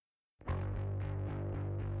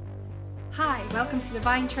Hi, welcome to the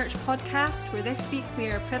Vine Church podcast, where this week we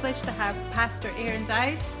are privileged to have Pastor Aaron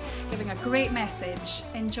Dowds giving a great message.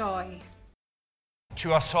 Enjoy.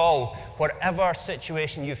 To us all, whatever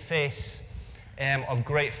situation you face, of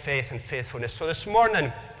great faith and faithfulness. So this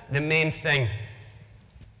morning, the main thing,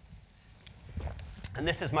 and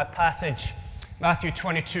this is my passage, Matthew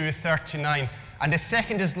 22:39, and the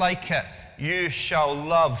second is like it, you shall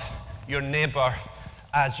love your neighbor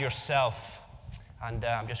as yourself. And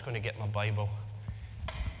I'm just going to get my Bible.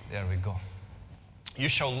 There we go. You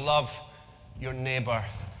shall love your neighbor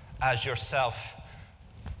as yourself.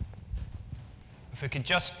 If we could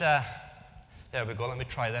just, there we go, let me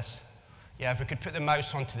try this. Yeah, if we could put the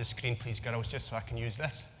mouse onto the screen, please, girls, just so I can use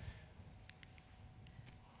this.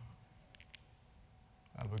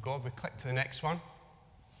 There we go, we click to the next one.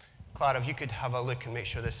 Clara, if you could have a look and make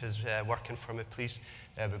sure this is working for me, please.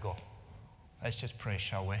 There we go. Let's just pray,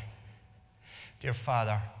 shall we? Dear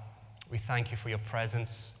Father, we thank you for your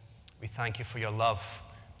presence. We thank you for your love.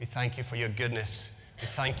 We thank you for your goodness. We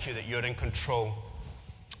thank you that you're in control.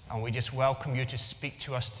 And we just welcome you to speak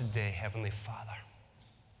to us today, Heavenly Father.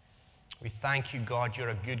 We thank you, God, you're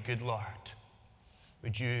a good, good Lord.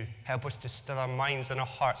 Would you help us to still our minds and our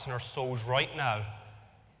hearts and our souls right now,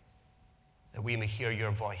 that we may hear your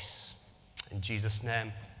voice. In Jesus'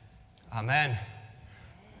 name, amen.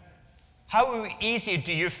 How easy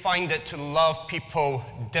do you find it to love people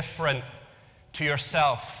different to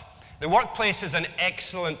yourself? The workplace is an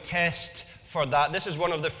excellent test for that. This is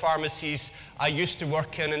one of the pharmacies I used to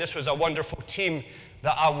work in, and this was a wonderful team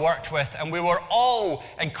that I worked with, and we were all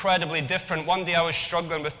incredibly different. One day I was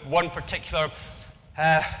struggling with one particular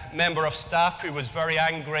member of staff who was very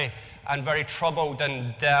angry and very troubled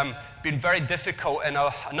and been very difficult in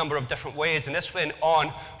a number of different ways, and this went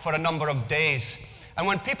on for a number of days. And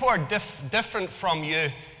when people are different from you,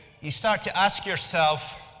 you start to ask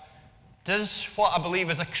yourself, does what I believe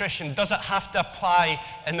as a Christian, does it have to apply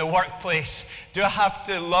in the workplace? Do I have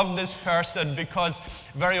to love this person? Because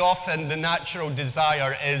very often the natural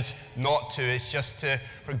desire is not to. It's just to,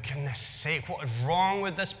 for goodness sake, what is wrong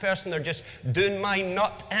with this person? They're just doing my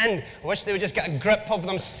nut in. I wish they would just get a grip of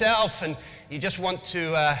themselves, and you just want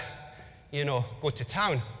to, go to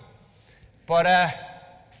town. But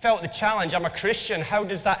felt the challenge. I'm a Christian. How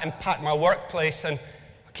does that impact my workplace? And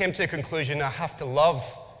I came to the conclusion I have to love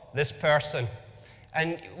this person.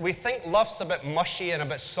 And we think love's a bit mushy and a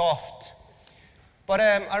bit soft. But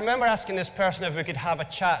I remember asking this person if we could have a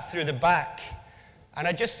chat through the back. And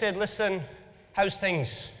I just said, listen, how's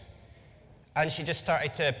things? And she just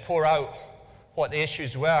started to pour out what the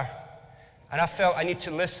issues were. And I felt I need to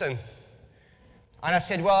listen. And I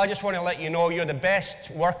said, well, I just want to let you know you're the best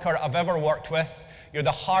worker I've ever worked with. You're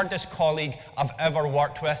the hardest colleague I've ever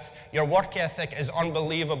worked with. Your work ethic is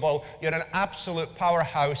unbelievable. You're an absolute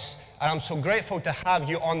powerhouse, and I'm so grateful to have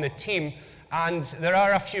you on the team. And there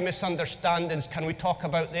are a few misunderstandings. Can we talk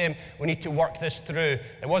about them? We need to work this through.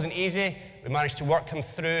 It wasn't easy. We managed to work them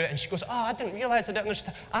through. And she goes, I didn't realize I didn't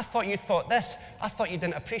understand. I thought you thought this. I thought you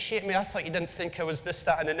didn't appreciate me. I thought you didn't think I was this,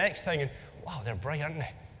 that, and the next thing. And wow, they're bright, aren't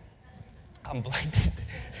they? I'm blinded.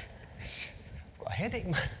 I've got a headache,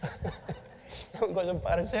 man. I haven't got some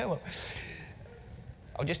paracetamol.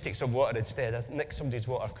 I'll just take some water instead. I'll nick somebody's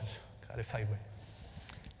water because I can't find me.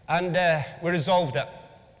 And we resolved it.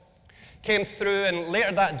 Came through, and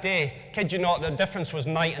later that day, kid you not, the difference was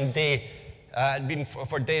night and day. It'd been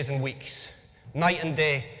for days and weeks. Night and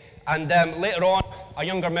day. And later on, a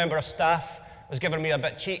younger member of staff was giving me a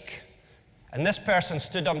bit cheek. And this person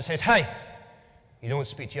stood up and says, hey, you don't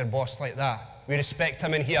speak to your boss like that. We respect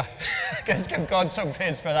him in here. Let's give God some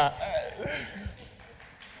praise for that.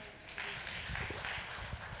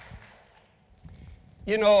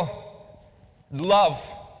 You know, love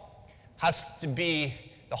has to be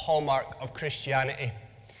the hallmark of Christianity.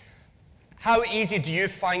 How easy do you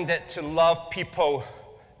find it to love people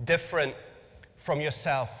different from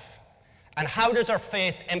yourself? And how does our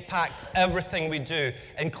faith impact everything we do,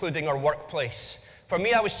 including our workplace? For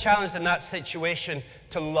me, I was challenged in that situation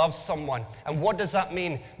to love someone. And what does that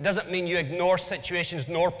mean? It doesn't mean you ignore situations,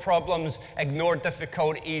 ignore problems, ignore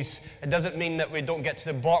difficulties. It doesn't mean that we don't get to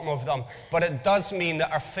the bottom of them. But it does mean that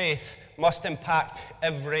our faith must impact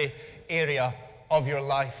every area of your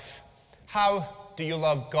life. How do you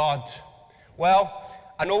love God? Well,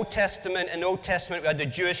 in the Old Testament, we had the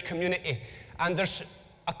Jewish community. And there's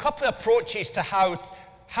a couple of approaches to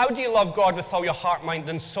how do you love God with all your heart, mind,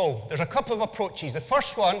 and soul? There's a couple of approaches. The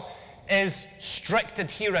first one is strict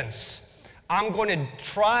adherence. I'm going to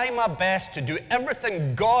try my best to do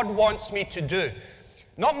everything God wants me to do.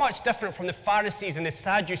 Not much different from the Pharisees and the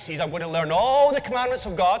Sadducees. I'm going to learn all the commandments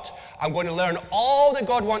of God. I'm going to learn all that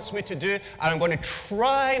God wants me to do, and I'm going to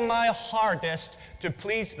try my hardest to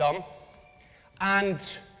please them. And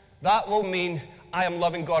that will mean I am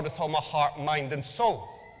loving God with all my heart, mind, and soul.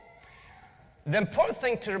 The important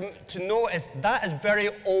thing to know is that is very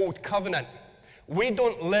old covenant. We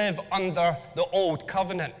don't live under the old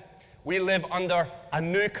covenant. We live under a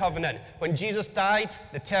new covenant. When Jesus died,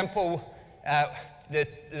 the temple, the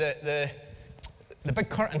big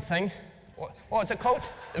curtain thing, what is it called?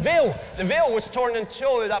 The veil. The veil was torn in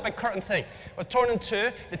two, that big curtain thing was torn in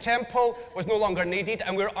two. The temple was no longer needed,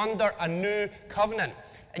 and we're under a new covenant.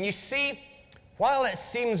 And you see, while it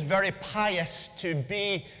seems very pious to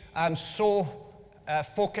be so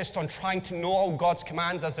focused on trying to know all God's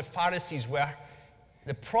commands as the Pharisees were,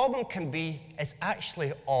 the problem can be it's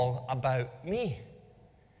actually all about me.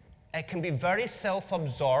 It can be very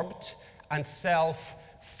self-absorbed and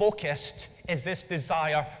self-focused, is this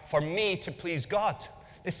desire for me to please God.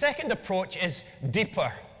 The second approach is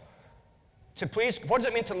deeper. To please, what does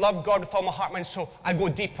it mean to love God with all my heart, mind, soul? I go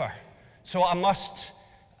deeper. So I must,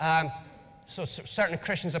 so certain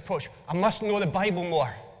Christians approach, I must know the Bible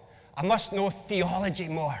more. I must know theology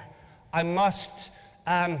more. I must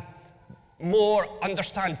more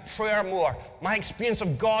understand prayer more. My experience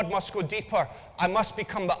of God must go deeper. I must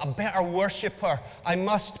become a better worshiper. I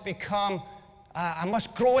must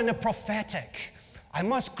grow in the prophetic. I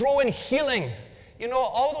must grow in healing. You know,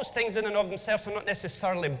 all those things in and of themselves are not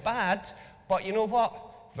necessarily bad, but you know what?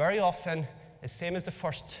 Very often, the same as the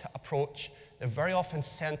first approach, they're very often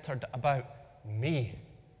centered about me.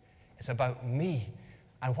 It's about me.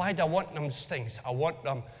 And why do I want those things? I want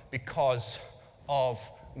them because of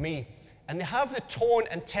me. And they have the tone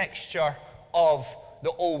and texture of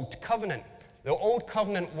the Old Covenant. The Old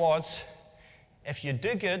Covenant was, if you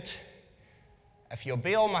do good, if you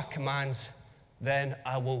obey all my commands, then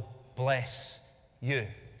I will bless you.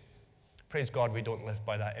 Praise God, we don't live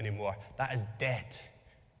by that anymore. That is dead.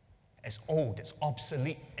 It's old, it's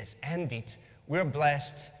obsolete, it's ended. We're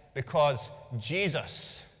blessed because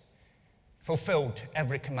Jesus fulfilled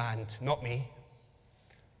every command, not me.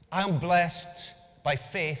 I am blessed by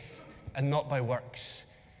faith and not by works.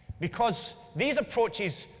 Because these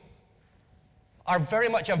approaches are very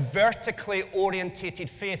much a vertically orientated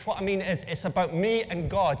faith. What I mean is it's about me and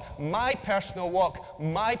God, my personal walk,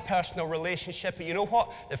 my personal relationship. And you know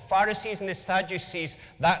what? The Pharisees and the Sadducees,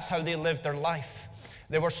 that's how they lived their life.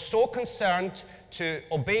 They were so concerned to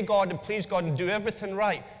obey God and please God and do everything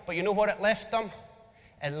right. But you know what it left them?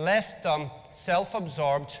 It left them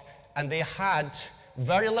self-absorbed, and they had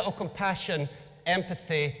very little compassion,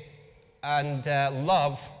 empathy, and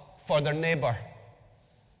love for their neighbor.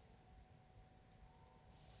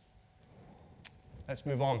 Let's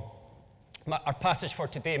move on. Our passage for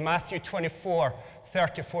today, Matthew 24,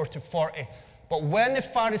 34 to 40. But when the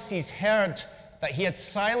Pharisees heard that he had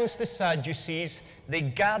silenced the Sadducees, they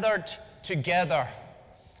gathered together.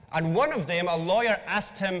 And one of them, a lawyer,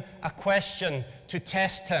 asked him a question to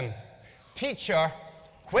test him. Teacher,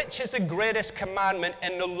 which is the greatest commandment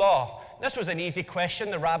in the law? This was an easy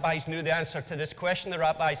question. The rabbis knew the answer to this question. The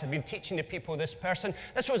rabbis had been teaching the people this person.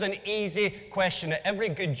 This was an easy question that every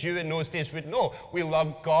good Jew in those days would know. We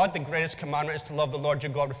love God. The greatest commandment is to love the Lord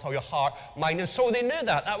your God with all your heart, mind, and soul. They knew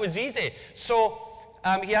that. That was easy. So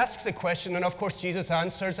he asks the question, and of course Jesus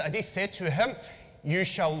answers, and he said to him, you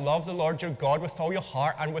shall love the Lord your God with all your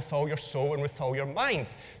heart and with all your soul and with all your mind.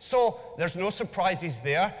 So there's no surprises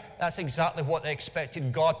there. That's exactly what they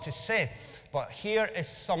expected God to say. But here is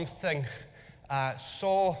something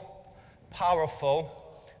so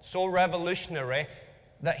powerful, so revolutionary,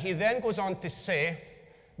 that he then goes on to say,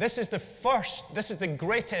 this is the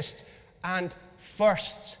greatest and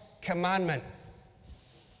first commandment.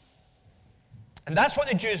 And that's what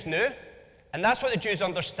the Jews knew, and that's what the Jews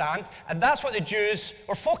understand, and that's what the Jews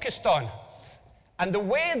were focused on. And the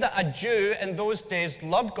way that a Jew in those days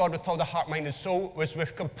loved God with all their heart, mind, and soul was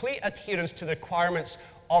with complete adherence to the requirements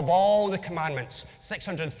of all the commandments,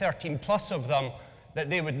 613 plus of them, that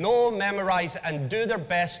they would know, memorize, and do their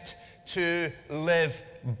best to live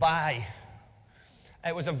by.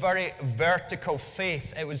 It was a very vertical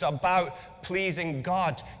faith. It was about pleasing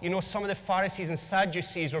God. You know, some of the Pharisees and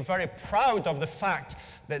Sadducees were very proud of the fact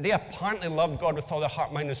that they apparently loved God with all their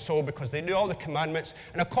heart, mind, and soul because they knew all the commandments.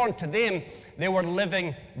 And according to them, they were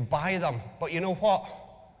living by them. But you know what?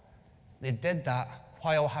 They did that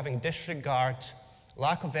while having disregard,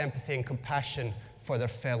 lack of empathy and compassion for their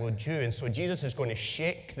fellow Jew. And so Jesus is going to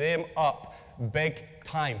shake them up big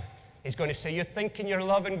time. He's going to say, you're thinking you're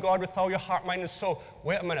loving God with all your heart, mind, and soul.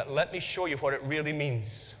 Wait a minute, let me show you what it really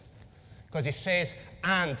means. Because he says,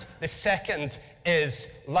 and the second is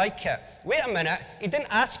like it. Wait a minute, he didn't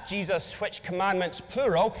ask Jesus which commandments,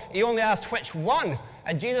 plural, he only asked which one.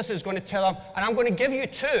 And Jesus is going to tell him, and I'm going to give you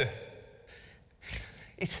two.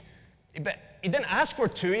 But he didn't ask for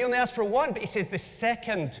two, he only asked for one, but he says the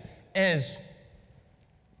second is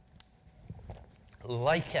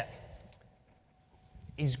like it.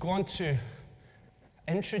 He's going to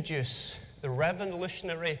introduce the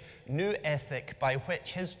revolutionary new ethic by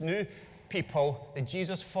which his new people, the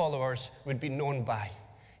Jesus followers, would be known by.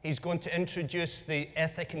 He's going to introduce the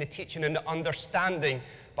ethic and the teaching and the understanding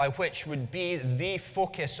by which would be the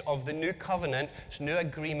focus of the new covenant, this new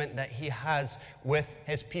agreement that he has with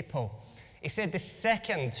his people. He said the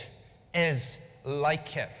second is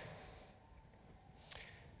like it.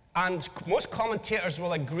 And most commentators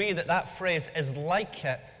will agree that that phrase, is like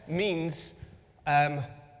it, means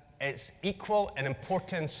it's equal in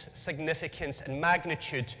importance, significance, and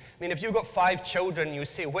magnitude. I mean, if you've got 5 children, you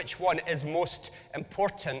say which one is most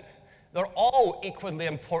important. They're all equally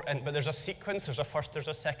important, but there's a sequence, there's a first, there's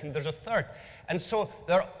a second, there's a third. And so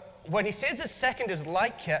when he says the second is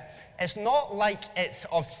like it, it's not like it's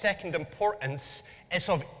of second importance, it's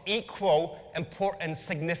of equal importance,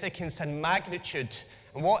 significance, and magnitude.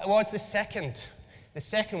 And what was the second? The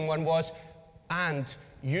second one was, and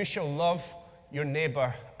you shall love your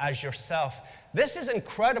neighbor as yourself. This is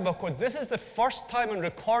incredible because this is the first time in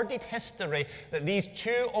recorded history that these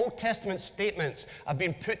two Old Testament statements have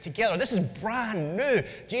been put together. This is brand new.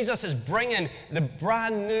 Jesus is bringing the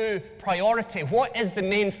brand new priority. What is the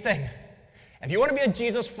main thing? If you want to be a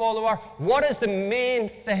Jesus follower, what is the main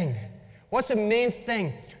thing? What's the main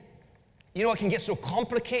thing? You know, it can get so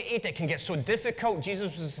complicated, it can get so difficult.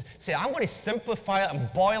 Jesus was saying, I'm going to simplify it and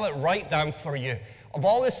boil it right down for you. Of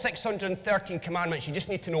all the 613 commandments, you just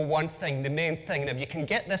need to know one thing, the main thing. And if you can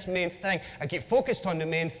get this main thing and get focused on the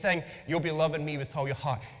main thing, you'll be loving me with all your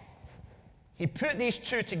heart. He put these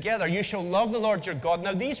two together. You shall love the Lord your God.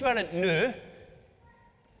 Now, these weren't new.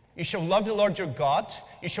 You shall love the Lord your God.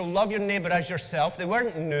 You shall love your neighbor as yourself. They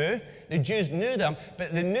weren't new. The Jews knew them.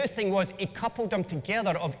 But the new thing was he coupled them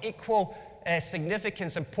together of equal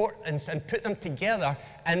significance, importance, and put them together,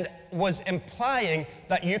 and was implying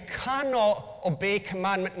that you cannot obey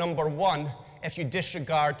commandment number 1 if you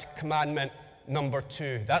disregard commandment number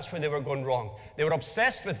 2. That's where they were going wrong. They were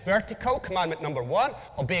obsessed with vertical, commandment number 1,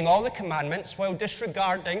 obeying all the commandments, while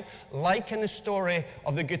disregarding, like in the story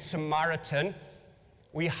of the Good Samaritan,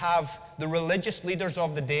 we have the religious leaders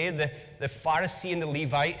of the day, the Pharisee and the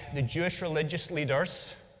Levite, the Jewish religious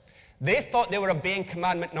leaders. They thought they were obeying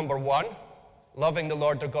commandment number 1, loving the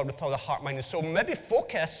Lord their God with all their heart, mind, and soul. Maybe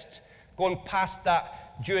focused, going past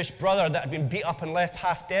that Jewish brother that had been beat up and left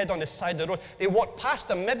half dead on the side of the road. They walked past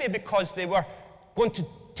him maybe because they were going to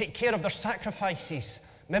take care of their sacrifices.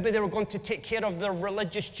 Maybe they were going to take care of their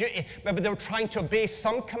religious duty. Maybe they were trying to obey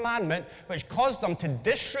some commandment which caused them to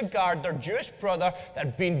disregard their Jewish brother that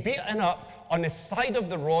had been beaten up on the side of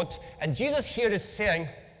the road. And Jesus here is saying,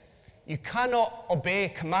 you cannot obey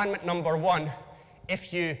commandment number 1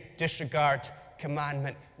 if you disregard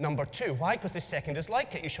commandment number 2. Why? Because the second is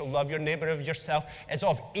like it. You shall love your neighbor as yourself. It's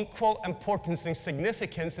of equal importance and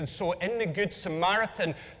significance. And so in the Good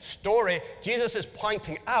Samaritan story, Jesus is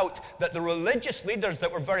pointing out that the religious leaders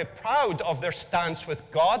that were very proud of their stance with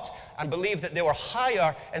God and believed that they were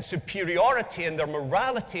higher in superiority in their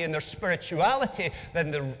morality and their spirituality than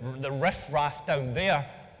the riffraff down there,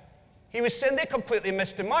 he was saying they completely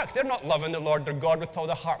missed the mark. They're not loving the Lord their God with all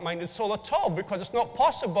their heart, mind, and soul at all, because it's not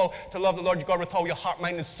possible to love the Lord your God with all your heart,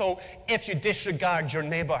 mind, and soul if you disregard your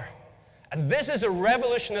neighbor. And this is a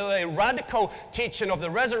revolutionary, radical teaching of the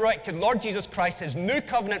resurrected Lord Jesus Christ. His new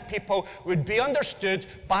covenant people would be understood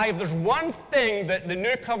by, if there's one thing that the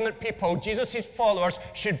new covenant people, Jesus' followers,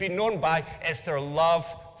 should be known by, it's their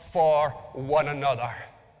love for one another.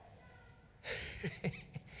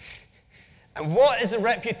 And what is the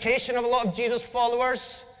reputation of a lot of Jesus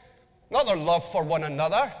followers? Not their love for one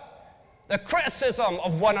another, their criticism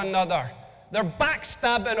of one another, their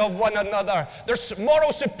backstabbing of one another, their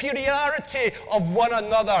moral superiority of one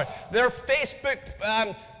another, their Facebook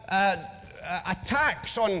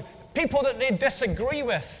attacks on people that they disagree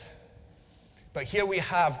with. But here we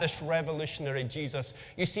have this revolutionary Jesus.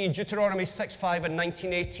 You see, in Deuteronomy 6:5 and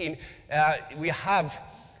 19:18, we have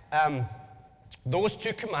those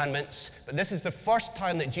two commandments, but this is the first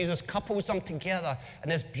time that Jesus couples them together in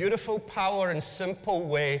this beautiful, power, and simple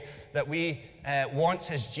way that we want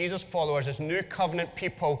as Jesus followers, as new covenant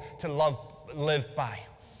people, to live by.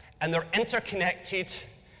 And they're interconnected,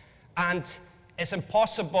 and it's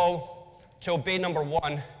impossible to obey number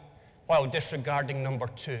 1 while disregarding number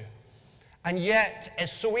 2. And yet,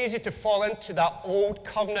 it's so easy to fall into that old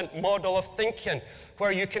covenant model of thinking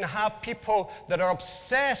where you can have people that are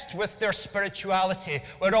obsessed with their spirituality,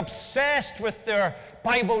 or obsessed with their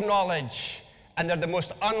Bible knowledge, and they're the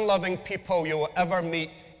most unloving people you will ever meet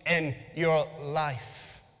in your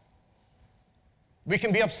life. We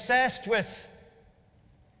can be obsessed with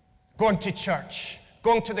going to church,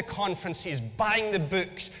 going to the conferences, buying the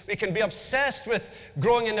books. We can be obsessed with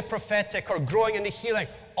growing in the prophetic or growing in the healing.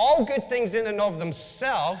 All good things in and of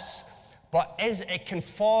themselves, but it can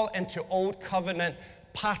fall into old covenant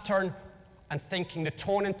pattern and thinking, the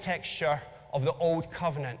tone and texture of the old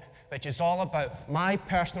covenant, which is all about my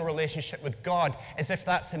personal relationship with God, as if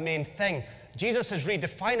that's the main thing. Jesus is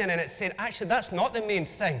redefining and it's saying, actually, that's not the main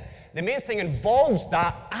thing. The main thing involves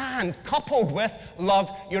that, and coupled with love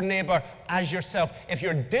your neighbor as yourself. If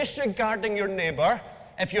you're disregarding your neighbor,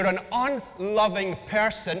 if you're an unloving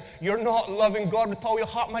person, you're not loving God with all your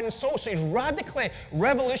heart, mind, and soul. So he's radically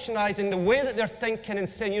revolutionizing the way that they're thinking and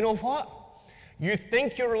saying, you know what? You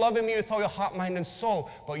think you're loving me with all your heart, mind, and soul,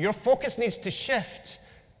 but your focus needs to shift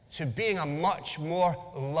to being a much more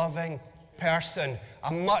loving person,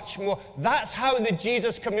 a much more. That's how the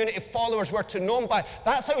Jesus community followers were to know him by.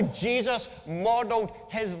 That's how Jesus modeled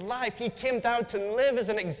his life. He came down to live as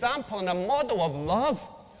an example and a model of love.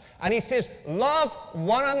 And he says, love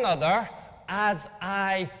one another as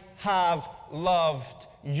I have loved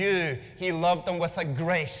you. He loved them with a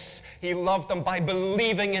grace. He loved them by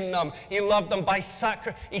believing in them. He loved them by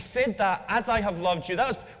sacrifice. He said that, as I have loved you.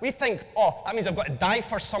 We think, oh, that means I've got to die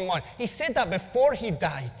for someone. He said that before he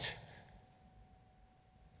died.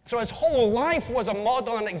 So his whole life was a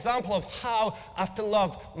model and example of how I have to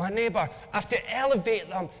love my neighbor. I have to elevate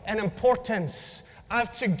them in importance. I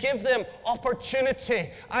have to give them opportunity.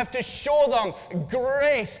 I have to show them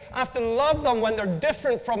grace. I have to love them when they're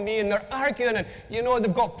different from me and they're arguing and,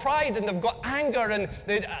 they've got pride and they've got anger and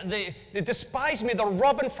they despise me. They're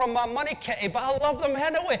robbing from my money kitty, but I love them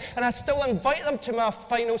anyway. And I still invite them to my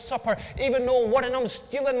final supper, even though one of them's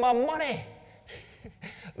stealing my money.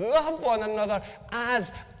 Love one another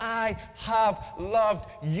as I have loved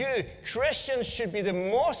you. Christians should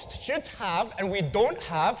have, and we don't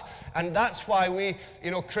have, and that's why we,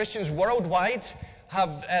 Christians worldwide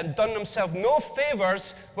have done themselves no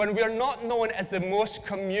favors when we're not known as the most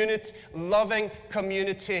loving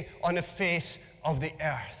community on the face of the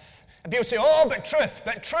earth. And people say, oh, but truth.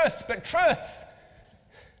 But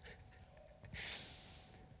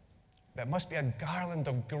it must be a garland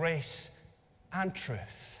of grace and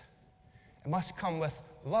truth. It must come with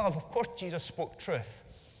love. Of course, Jesus spoke truth,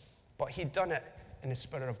 but he'd done it in the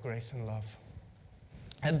spirit of grace and love.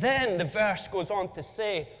 And then the verse goes on to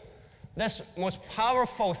say this most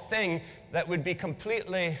powerful thing that would be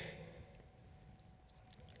completely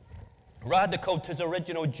radical to his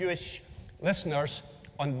original Jewish listeners.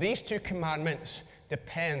 On these two commandments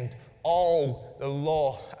depend all the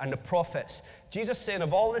law and the prophets. Jesus saying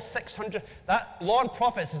of all the 600, that law and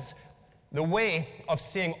prophets is the way of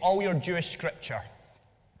saying all your Jewish scripture.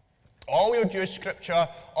 All your Jewish scripture,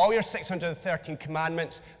 all your 613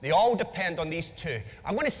 commandments, they all depend on these two.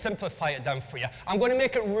 I'm going to simplify it down for you. I'm going to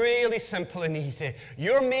make it really simple and easy.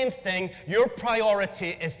 Your main thing, your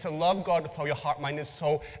priority is to love God with all your heart, mind, and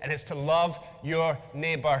soul, and it's to love your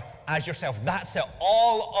neighbor as yourself. That's it.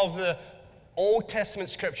 All of the Old Testament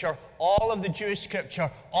scripture, all of the Jewish scripture,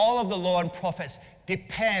 all of the law and prophets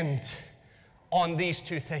depend on these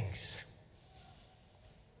two things.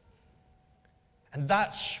 And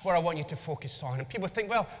that's where I want you to focus on. And people think,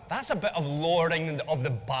 well, that's a bit of lowering of the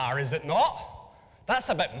bar, is it not? That's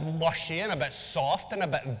a bit mushy and a bit soft and a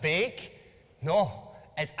bit vague. No,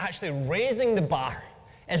 it's actually raising the bar.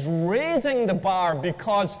 It's raising the bar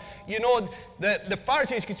because, the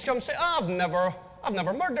Pharisees could come and say, I've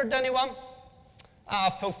never murdered anyone.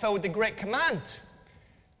 I've fulfilled the great command.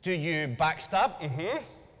 Do you backstab? Mm-hmm.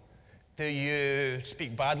 Do you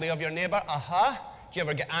speak badly of your neighbor? Uh-huh. Do you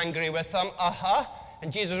ever get angry with them? Uh-huh.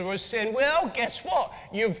 And Jesus was saying, well, guess what?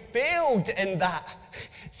 You've failed in that.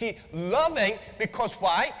 See, loving, because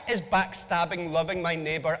why? Is backstabbing loving my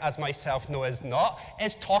neighbor as myself? No, it's not.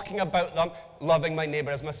 Is talking about them loving my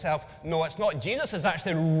neighbor as myself? No, it's not. Jesus is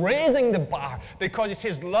actually raising the bar because he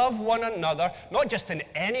says, love one another, not just in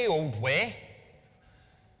any old way,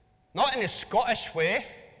 not in a Scottish way,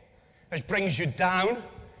 which brings you down.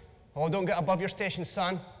 Oh, don't get above your station,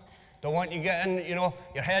 son. Don't want you getting, your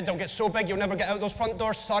head don't get so big you'll never get out those front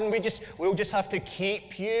doors, son. We'll just have to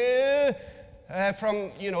keep you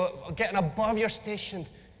from, getting above your station.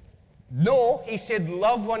 No, he said,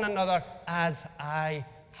 love one another as I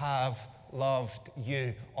have loved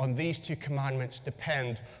you. On these two commandments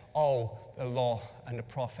depend all the law and the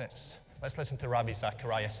prophets. Let's listen to Ravi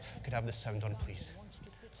Zacharias. Could I have the sound on, please?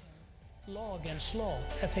 Law against law,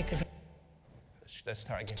 ethic against... Let's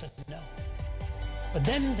start again. No. But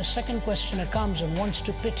then the second questioner comes and wants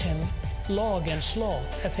to pit him law against law,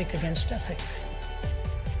 ethic against ethic.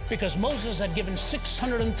 Because Moses had given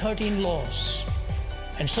 613 laws.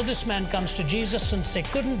 And so this man comes to Jesus and they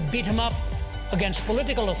couldn't beat him up against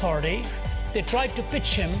political authority. They tried to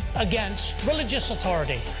pitch him against religious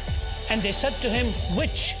authority. And they said to him,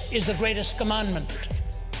 which is the greatest commandment?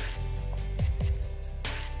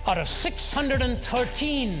 Out of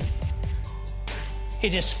 613,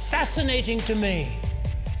 it is fascinating to me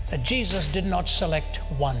that Jesus did not select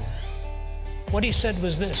one. What he said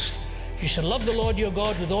was this: you shall love the Lord your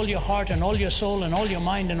God with all your heart and all your soul and all your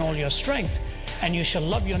mind and all your strength, and you shall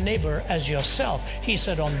love your neighbor as yourself. He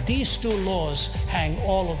said, on these two laws hang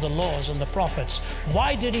all of the laws and the prophets.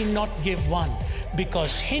 Why did he not give one?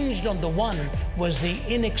 Because hinged on the one was the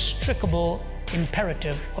inextricable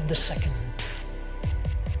imperative of the second.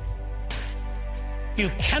 You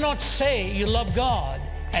cannot say you love God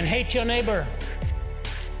and hate your neighbor.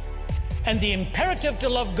 And the imperative to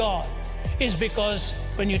love God is because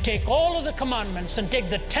when you take all of the commandments and take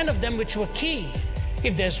the 10 of them which were key,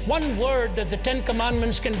 if there's one word that the 10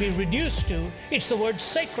 commandments can be reduced to, it's the word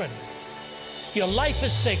sacred. Your life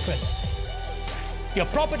is sacred. Your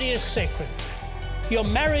property is sacred. Your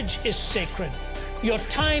marriage is sacred. Your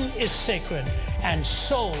time is sacred. And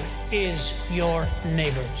so is your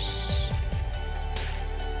neighbor's.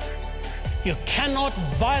 You cannot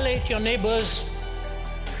violate your neighbor's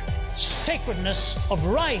sacredness of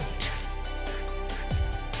right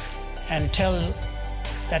and tell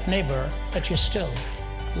that neighbor that you still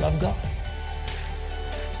love God.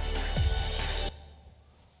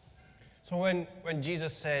 So when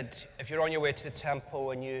Jesus said, if you're on your way to the temple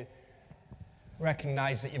and you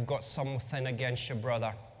recognize that you've got something against your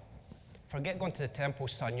brother, forget going to the temple,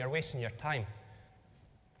 son, you're wasting your time.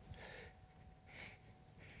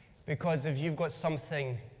 Because if you've got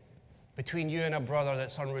something between you and a brother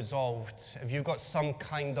that's unresolved, if you've got some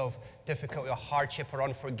kind of difficulty or hardship or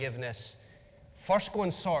unforgiveness, first go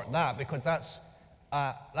and sort that, because that's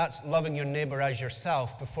loving your neighbor as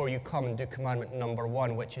yourself before you come and do commandment number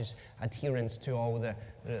 1, which is adherence to all the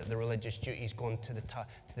religious duties, going to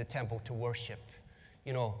the temple to worship.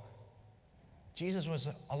 You know, Jesus was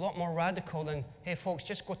a lot more radical than, hey folks,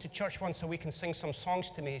 just go to church once a week and sing some songs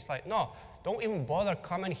to me. He's like, no, don't even bother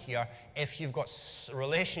coming here if you've got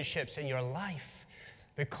relationships in your life,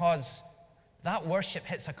 because that worship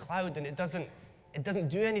hits a cloud and it doesn't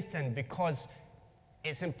do anything, because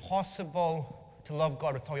it's impossible to love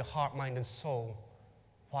God with all your heart, mind, and soul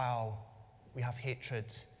while we have hatred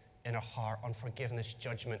in our heart, unforgiveness,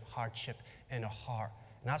 judgment, hardship in our heart.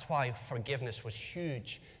 And that's why forgiveness was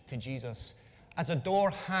huge to Jesus. As a door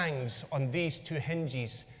hangs on these two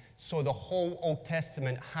hinges, so the whole Old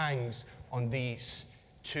Testament hangs on these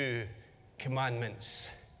two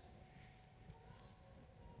commandments.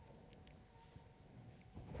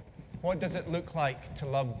 What does it look like to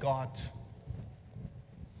love God?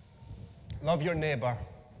 Love your neighbor.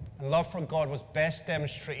 And love for God was best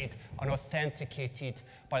demonstrated and authenticated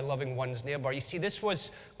by loving one's neighbor. You see, this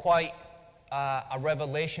was quite a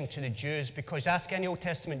revelation to the Jews, because ask any Old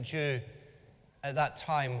Testament Jew at that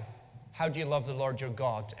time, how do you love the Lord your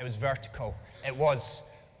God? It was vertical. It was,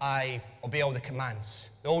 I obey all the commands.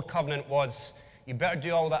 The old covenant was, you better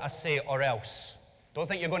do all that I say or else. Don't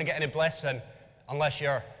think you're going to get any blessing unless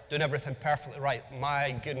you're doing everything perfectly right.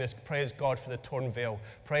 My goodness, praise God for the torn veil.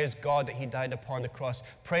 Praise God that he died upon the cross.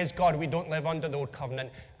 Praise God we don't live under the old covenant,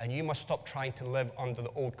 and you must stop trying to live under the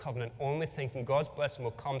old covenant, only thinking God's blessing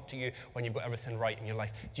will come to you when you've got everything right in your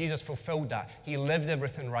life. Jesus fulfilled that. He lived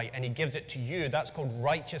everything right, and he gives it to you. That's called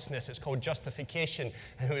righteousness. It's called justification.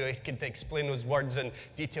 And we could explain those words in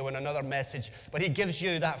detail in another message. But he gives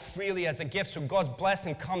you that freely as a gift. So God's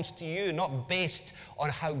blessing comes to you, not based on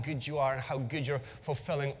how good you are and how good you're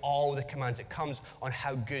fulfilling all the commands. It comes on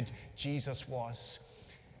how good Jesus was.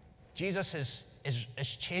 Jesus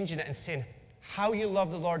is changing it and saying, how you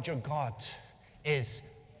love the Lord your God is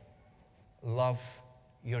love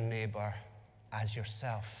your neighbor as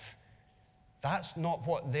yourself. That's not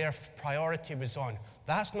what their priority was on.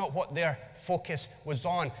 That's not what their focus was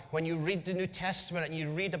on. When you read the New Testament and you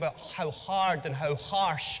read about how hard and how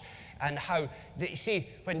harsh and how, you see,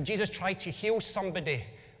 when Jesus tried to heal somebody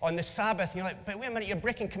on the Sabbath, and you're like, but wait a minute, you're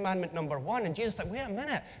breaking commandment number 1. And Jesus is like, wait a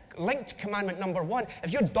minute, linked to commandment number 1.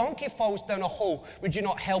 If your donkey falls down a hole, would you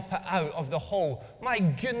not help it out of the hole? My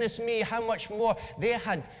goodness me, how much more? They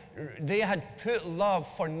had put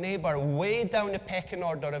love for neighbor way down the pecking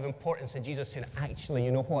order of importance. And Jesus said, actually,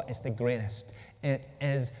 you know what? It's the greatest. It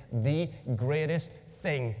is the greatest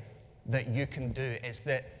thing that you can do. It's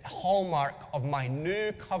the hallmark of my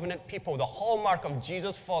new covenant people. The hallmark of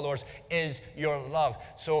Jesus' followers is your love.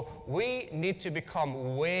 So we need to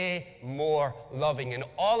become way more loving, and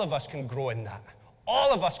all of us can grow in that.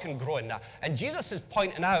 All of us can grow in that. And Jesus is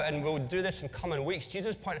pointing out, and we'll do this in coming weeks,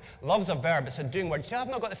 Jesus is pointing out, love's a verb, it's a doing word. See, I've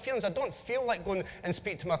not got the feelings, I don't feel like going and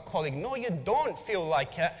speak to my colleague. No, you don't feel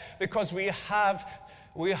like it, because we have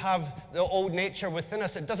the old nature within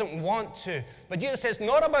us. It doesn't want to. But Jesus says,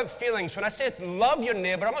 not about feelings. When I say love your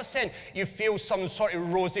neighbor, I'm not saying you feel some sort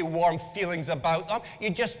of rosy, warm feelings about them.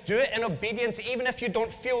 You just do it in obedience, even if you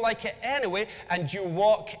don't feel like it anyway, and you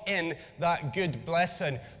walk in that good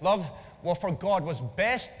blessing. Love, well, for God was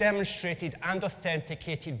best demonstrated and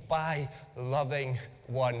authenticated by loving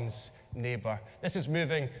one's neighbor. This is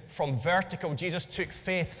moving from vertical. Jesus took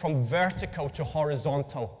faith from vertical to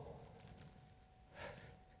horizontal.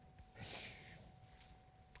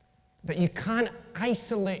 That you can't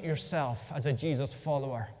isolate yourself as a Jesus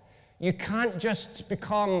follower. You can't just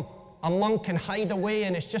become a monk and hide away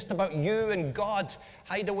and it's just about you and God.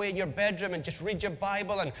 Hide away in your bedroom and just read your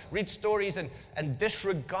Bible and read stories and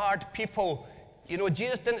disregard people. You know,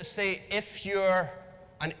 Jesus didn't say if you're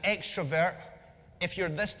an extrovert, if you're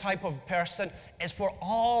this type of person, it's for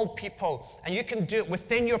all people. And you can do it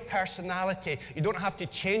within your personality. You don't have to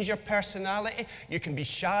change your personality. You can be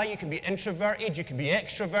shy, you can be introverted, you can be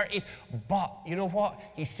extroverted. But you know what?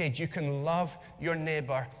 He said you can love your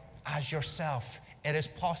neighbor as yourself. It is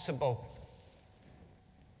possible.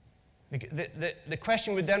 The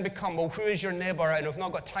question would then become, well, who is your neighbor? And we've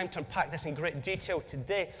not got time to unpack this in great detail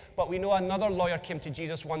today, but we know another lawyer came to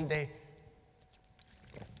Jesus one day.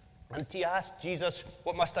 And he asked Jesus,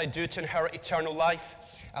 what must I do to inherit eternal life?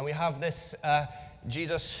 And we have this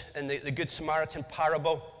Jesus in the Good Samaritan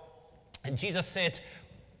parable. And Jesus said,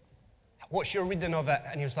 what's your reading of it?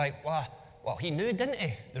 And he was like, well, he knew, didn't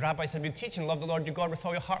he? The rabbis had been teaching, love the Lord your God with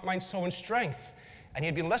all your heart, mind, soul, and strength. And he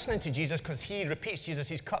had been listening to Jesus because he repeats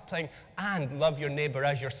Jesus' coupling, and love your neighbor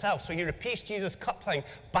as yourself. So he repeats Jesus' coupling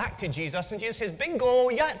back to Jesus. And Jesus says, bingo,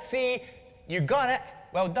 Yahtzee, you got it.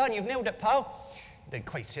 Well done, you've nailed it, pal. Didn't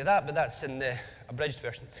quite say that, but that's in the abridged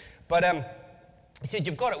version. But he said,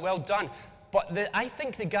 you've got it, well done. But I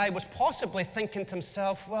think the guy was possibly thinking to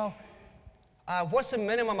himself, well, what's the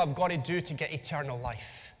minimum I've got to do to get eternal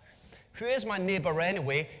life? Who is my neighbor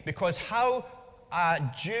anyway? Because how a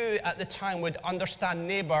Jew at the time would understand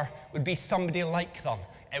neighbor would be somebody like them.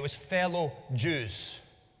 It was fellow Jews.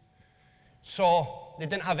 So they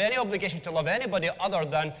didn't have any obligation to love anybody other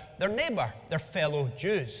than their neighbor, their fellow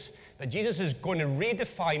Jews. But Jesus is going to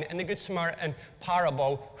redefine in the Good Samaritan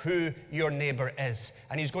parable who your neighbor is.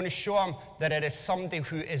 And he's going to show him that it is somebody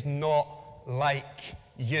who is not like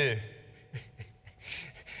you.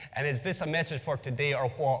 And is this a message for today or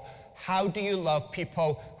what? How do you love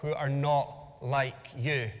people who are not like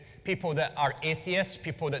you? People that are atheists,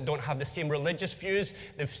 people that don't have the same religious views,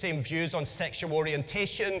 the same views on sexual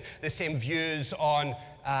orientation, the same views on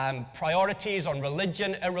priorities, on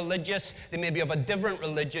religion, irreligious. They may be of a different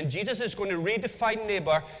religion. Jesus is going to redefine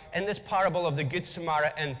neighbor in this parable of the Good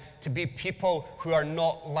Samaritan to be people who are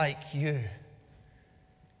not like you.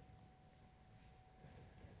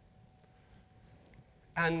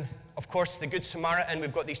 And of course, the Good Samaritan,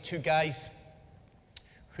 we've got these two guys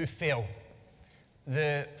who fail.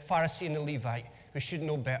 The Pharisee and the Levite, who should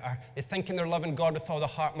know better. They think they're loving God with all their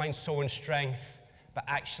heart, mind, soul, and strength, but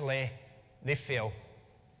actually they fail.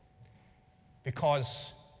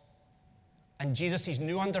 Because, and Jesus'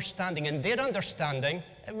 new understanding, in their understanding,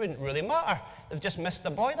 it wouldn't really matter. They've just missed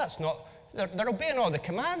the boy. That's not, they're obeying all the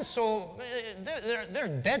commands, so they're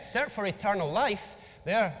dead set for eternal life.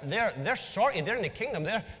 They're sorted. They're in the kingdom.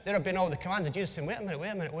 They're obeying all the commands. And Jesus saying, wait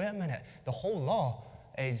a minute. The whole law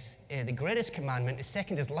is the greatest commandment. The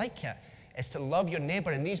second is like it. It's to love your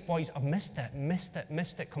neighbor. And these boys have missed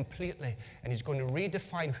it completely. And he's going to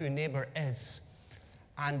redefine who neighbor is.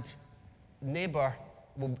 And neighbor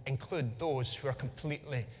will include those who are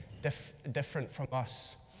completely different from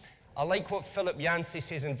us. I like what Philip Yancey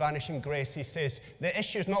says in Vanishing Grace. He says, the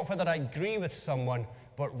issue is not whether I agree with someone,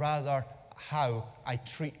 but rather how I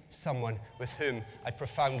treat someone with whom I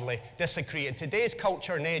profoundly disagree. In today's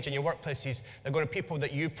culture and age in your workplaces, they're going to be people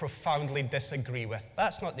that you profoundly disagree with.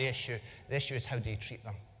 That's not the issue. The issue is how do you treat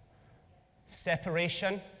them.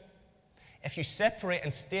 Separation. If you separate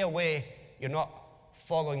and stay away, you're not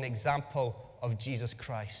following the example of Jesus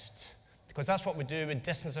Christ. Because that's what we do. We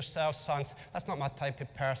distance ourselves. That's not my type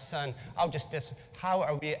of person. How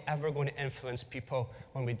are we ever going to influence people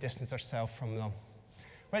when we distance ourselves from them?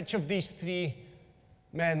 Which of these three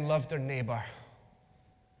men loved their neighbor?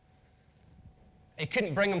 He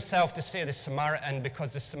couldn't bring himself to say the Samaritan,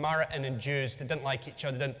 because the Samaritan and Jews, they didn't like each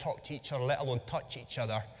other, they didn't talk to each other, let alone touch each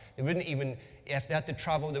other. They wouldn't even, if they had to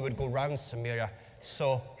travel, they would go round Samaria.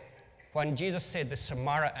 So when Jesus said the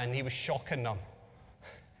Samaritan, he was shocking them.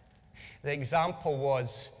 The example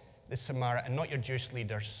was the Samaritan, not your Jewish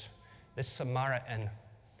leaders. This Samaritan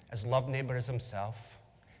has loved neighbor as himself.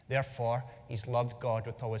 Therefore, he's loved God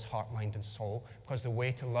with all his heart, mind, and soul. Because the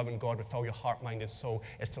way to loving God with all your heart, mind, and soul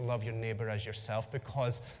is to love your neighbor as yourself.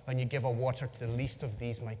 Because when you give a water to the least of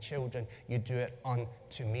these, my children, you do it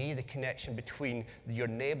unto me. The connection between your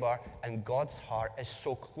neighbor and God's heart is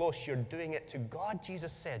so close. You're doing it to God,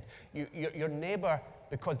 Jesus said. Your neighbor,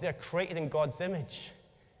 because they're created in God's image,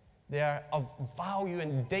 they're of value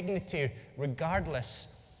and dignity regardless.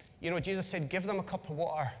 You know, Jesus said, give them a cup of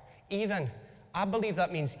water. I believe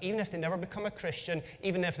that means even if they never become a Christian,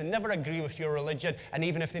 even if they never agree with your religion, and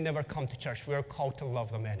even if they never come to church, we're called to love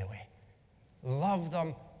them anyway. Love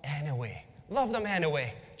them anyway. Love them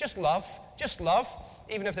anyway. Just love. Just love.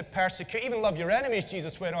 Even if they persecute, even love your enemies,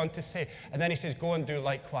 Jesus went on to say. And then he says, go and do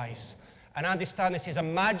likewise. And Andy Stanley says,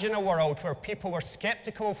 imagine a world where people were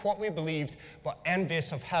skeptical of what we believed, but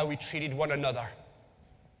envious of how we treated one another.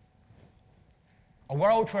 A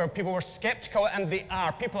world where people were skeptical, and they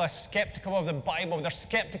are. People are skeptical of the Bible. They're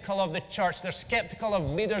skeptical of the church. They're skeptical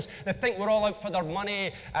of leaders. They think we're all out for their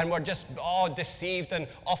money and we're just all deceived and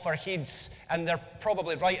off our heads. And they're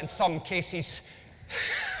probably right in some cases.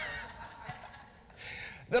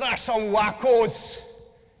 There are some wackos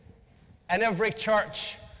in every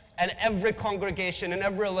church, in every congregation, in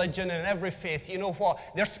every religion, in every faith. You know what?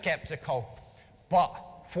 They're skeptical. But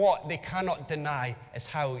what they cannot deny is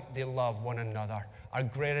how they love one another. Our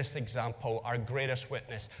greatest example, our greatest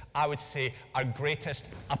witness, I would say our greatest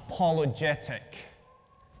apologetic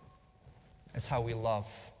is how we love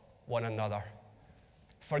one another.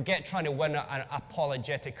 Forget trying to win an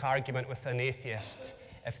apologetic argument with an atheist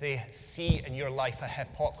if they see in your life a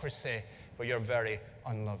hypocrisy where you're very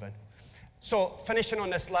unloving. So, finishing on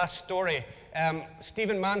this last story,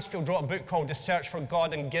 Stephen Mansfield wrote a book called The Search for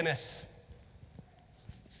God in Guinness.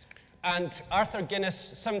 And Arthur Guinness,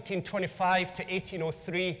 1725 to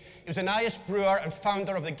 1803, he was an Irish brewer and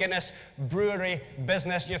founder of the Guinness brewery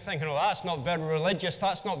business. You're thinking, oh, that's not very religious,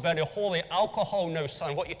 that's not very holy. Alcohol now,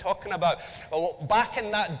 son, what are you talking about? Well, back in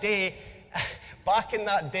that day,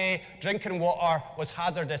 drinking water was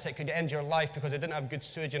hazardous. It could end your life because it didn't have good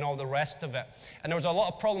sewage and all the rest of it. And there was a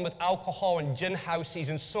lot of problem with alcohol and gin houses,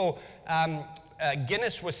 and so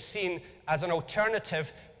Guinness was seen as an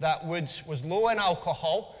alternative that was low in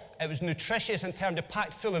alcohol. It was nutritious in terms of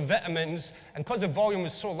packed full of vitamins, and because the volume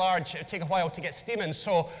was so large, it would take a while to get steaming.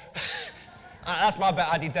 So that's my bit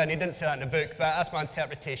added in. He didn't say that in the book, but that's my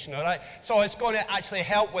interpretation, all right? So it's going to actually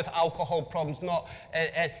help with alcohol problems. He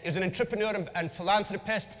was an entrepreneur and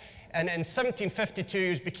philanthropist. And in 1752, he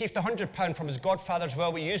was bequeathed £100 from his godfather's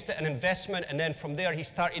will. We used it in investment, and then from there, he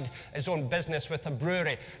started his own business with a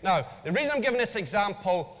brewery. Now, the reason I'm giving this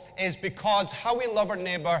example is because how we love our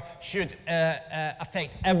neighbor should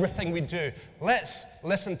affect everything we do. Let's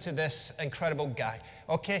listen to this incredible guy,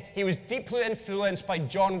 okay? He was deeply influenced by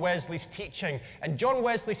John Wesley's teaching. And John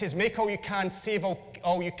Wesley says, make all you can, save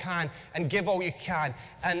all you can, and give all you can.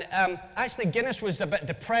 And actually, Guinness was a bit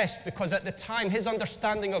depressed because at the time, his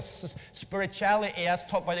understanding of spirituality, as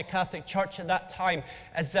taught by the Catholic Church at that time,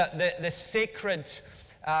 is that the sacred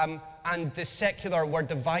and the secular were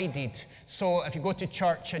divided. So if you go to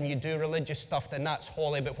church and you do religious stuff, then that's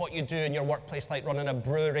holy. But what you do in your workplace, like running a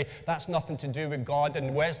brewery, that's nothing to do with God.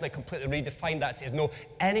 And Wesley completely redefined that. Says, no,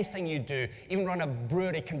 anything you do, even run a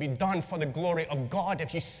brewery, can be done for the glory of God.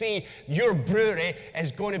 If you see your brewery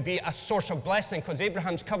is going to be a source of blessing, because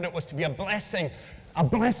Abraham's covenant was to be a blessing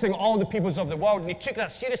all the peoples of the world, and he took that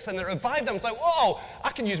seriously, and it revived him. It's like, whoa,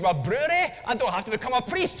 I can use my brewery, I don't have to become a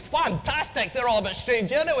priest. Fantastic. They're all a bit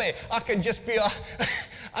strange anyway. I can just be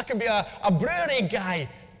a brewery guy.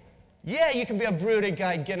 Yeah, you can be a brewery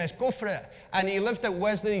guy, Guinness, go for it. And he lived out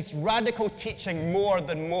Wesley's radical teaching more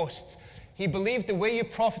than most. He believed the way you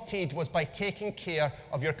profited was by taking care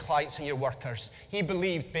of your clients and your workers. He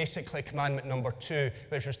believed basically commandment number 2,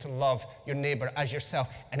 which was to love your neighbor as yourself,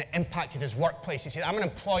 and it impacted his workplace. He said, I'm an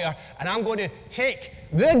employer, and I'm going to take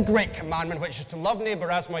the great commandment, which is to love neighbor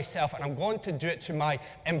as myself, and I'm going to do it to my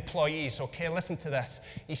employees. Okay, listen to this.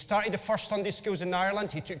 He started the first Sunday schools in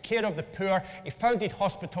Ireland. He took care of the poor. He founded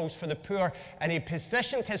hospitals for the poor, and he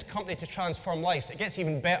positioned his company to transform lives. It gets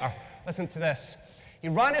even better. Listen to this. He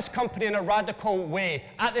ran his company in a radical way.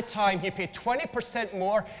 At the time, he paid 20%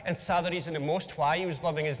 more in salaries than the most. Why? He was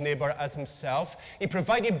loving his neighbor as himself. He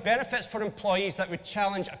provided benefits for employees that would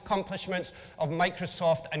challenge accomplishments of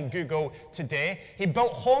Microsoft and Google today. He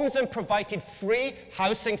built homes and provided free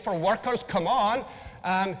housing for workers. Come on.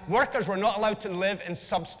 Workers were not allowed to live in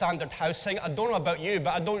substandard housing. I don't know about you,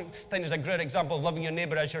 but I don't think there's a great example of loving your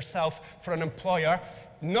neighbor as yourself for an employer.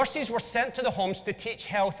 Nurses were sent to the homes to teach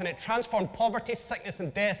health, and it transformed poverty, sickness,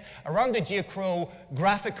 and death around the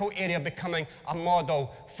geographical area, becoming a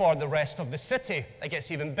model for the rest of the city. It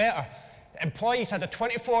gets even better. Employees had a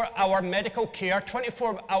 24-hour medical care,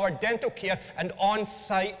 24-hour dental care, and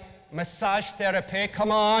on-site massage therapy.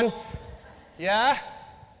 Come on. Yeah?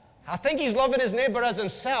 I think he's loving his neighbor as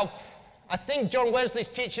himself. I think John Wesley's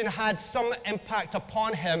teaching had some impact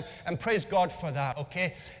upon him, and praise God for that,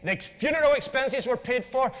 okay? The funeral expenses were paid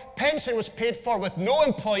for, pension was paid for with no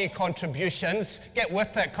employee contributions. Get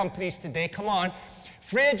with it, companies today, come on.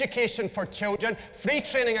 Free education for children, free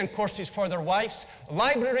training and courses for their wives,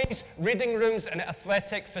 libraries, reading rooms, and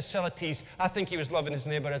athletic facilities. I think he was loving his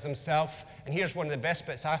neighbor as himself. And here's one of the best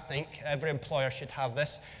bits, I think. Every employer should have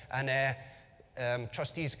this. And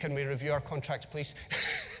trustees, can we review our contracts, please?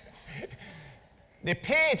 He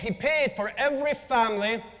paid for every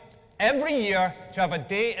family every year to have a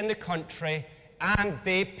day in the country, and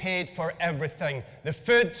they paid for everything. The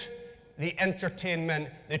food, the entertainment,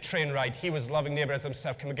 the train ride. He was loving neighbor as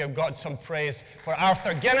himself. Can we give God some praise for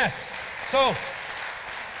Arthur Guinness? So,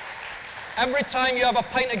 every time you have a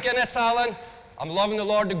pint of Guinness, Alan, I'm loving the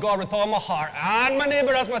Lord God with all my heart, and my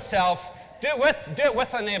neighbor as myself. Do it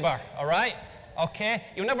with a neighbor, all right? Okay?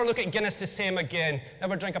 You'll never look at Guinness the same again.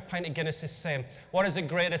 Never drink a pint of Guinness the same. What is the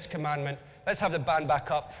greatest commandment? Let's have the band back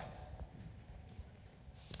up.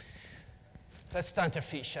 Let's stand to our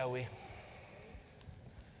feet, shall we?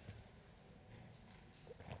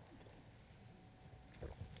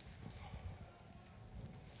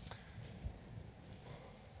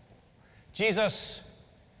 Jesus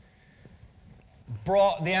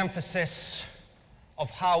brought the emphasis of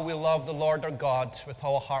how we love the Lord our God with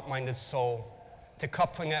all heart, mind, and soul, to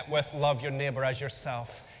coupling it with love your neighbor as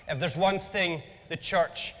yourself. If there's one thing the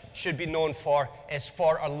church should be known for, is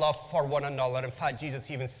for our love for one another. In fact,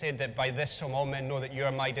 Jesus even said that by this shall all men know that you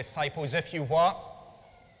are my disciples. If you what?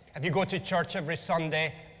 If you go to church every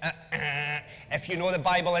Sunday, if you know the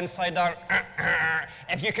Bible inside out,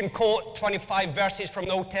 if you can quote 25 verses from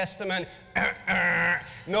the Old Testament,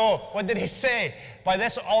 no, what did he say? By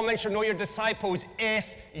this all men shall know your disciples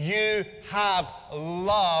if you have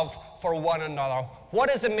love for one another. What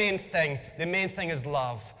is the main thing? The main thing is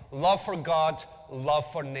love. Love for God,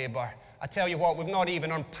 love for neighbor. I tell you what, we've not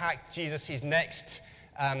even unpacked Jesus' next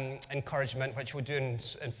encouragement, which we'll do in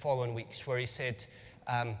following weeks, where he said,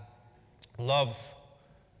 love,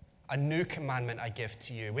 a new commandment I give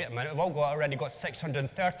to you. Wait a minute, we've already got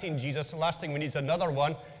 613, Jesus. The last thing we need is another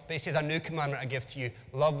one. But he says, a new commandment I give to you.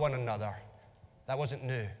 Love one another. That wasn't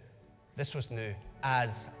new. This was new.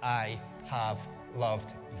 As I have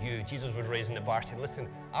loved you. Jesus was raising the bar, saying, listen,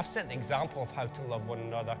 I've set the example of how to love one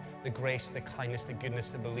another. The grace, the kindness, the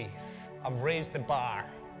goodness, the belief. I've raised the bar.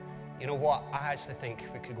 You know what? I actually think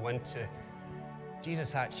we could go into.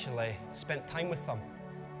 Jesus actually spent time with them.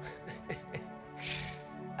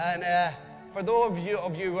 And for those of you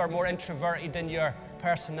who are more introverted in your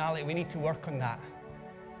personality, we need to work on that.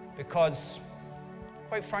 Because,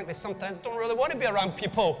 quite frankly, sometimes I don't really want to be around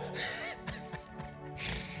people.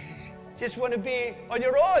 Just want to be on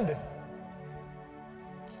your own.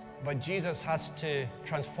 But Jesus has to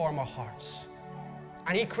transform our hearts.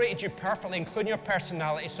 And he created you perfectly, including your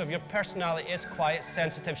personality. So if your personality is quiet,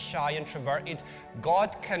 sensitive, shy, introverted,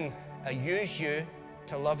 God can use you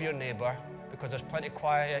to love your neighbor, because there's plenty of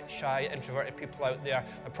quiet, shy, introverted people out there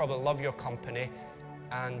that probably love your company,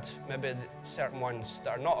 and maybe certain ones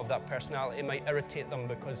that are not of that personality might irritate them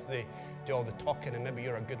because they do all the talking, and maybe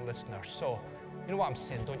you're a good listener. So, you know what I'm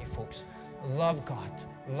saying, don't you, folks? Love God,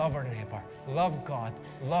 love our neighbor. Love God,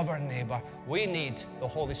 love our neighbor. We need the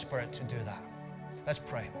Holy Spirit to do that. Let's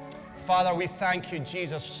pray. Father, we thank you,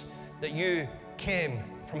 Jesus, that you came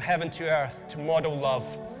from heaven to earth to model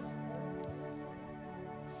love.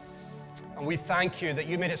 And we thank you that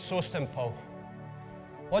you made it so simple.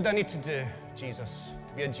 What do I need to do, Jesus,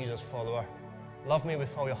 to be a Jesus follower? Love me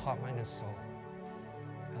with all your heart, mind, and soul.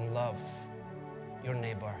 And love your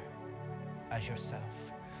neighbor as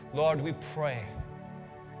yourself. Lord, we pray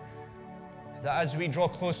that as we draw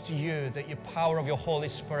close to you, that your power of your Holy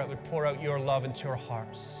Spirit would pour out your love into our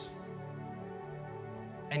hearts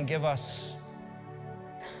and give us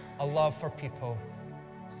a love for people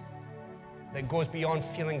that goes beyond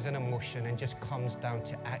feelings and emotion and just comes down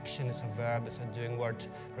to action. It's a verb, it's a doing word,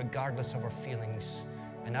 regardless of our feelings.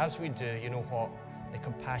 And as we do, you know what? The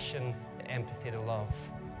compassion, the empathy, the love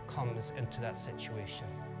comes into that situation.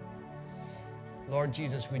 Lord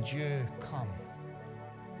Jesus, would you come?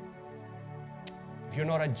 If you're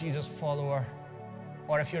not a Jesus follower,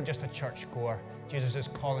 or if you're just a churchgoer, Jesus is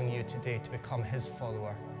calling you today to become his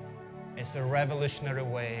follower. It's a revolutionary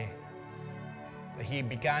way that he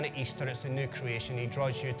began at Easter. It's a new creation. He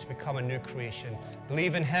draws you to become a new creation.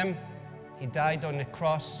 Believe in him. He died on the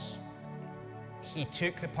cross. He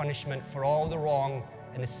took the punishment for all the wrong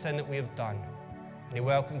and the sin that we have done. And he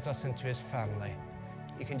welcomes us into his family.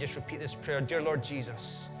 You can just repeat this prayer. Dear Lord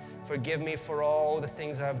Jesus, forgive me for all the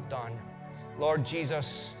things I have done. Lord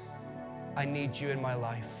Jesus, I need you in my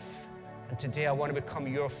life. And today I want to become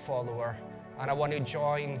your follower. And I want to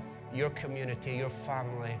join your community, your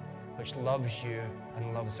family, which loves you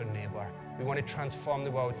and loves their neighbor. We want to transform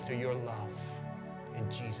the world through your love. In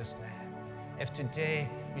Jesus' name. If today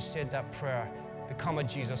you said that prayer, become a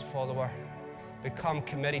Jesus follower. Become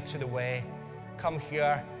committed to the way. Come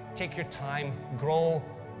here, take your time, grow.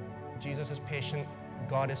 Jesus is patient,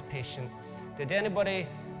 God is patient. Did anybody,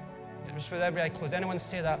 just with every eye closed, anyone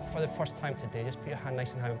say that for the first time today? Just put your hand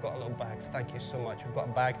nice and high. We've got a little bag. Thank you so much. We've got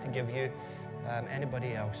a bag to give you.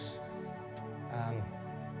 Anybody else?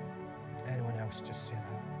 Anyone else? Just say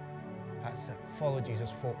that. That's it. Follow Jesus,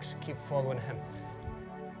 folks. Keep following him.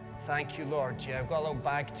 Thank you, Lord. Yeah, I've got a little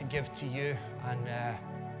bag to give to you, and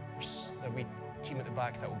there's a wee team at the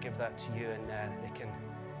back that will give that to you, and they can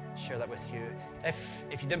share that with you. If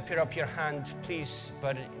you didn't put up your hand, please,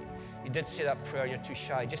 but you did say that prayer, you're too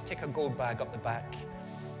shy, just take a gold bag up the back.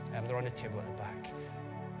 They're on the table at the back.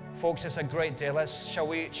 Folks, it's a great day. Shall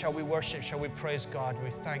we worship? Shall we praise God?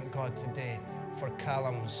 We thank God today for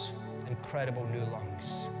Callum's incredible new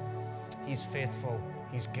lungs. He's faithful.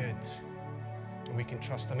 He's good. And we can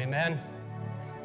trust him. Amen.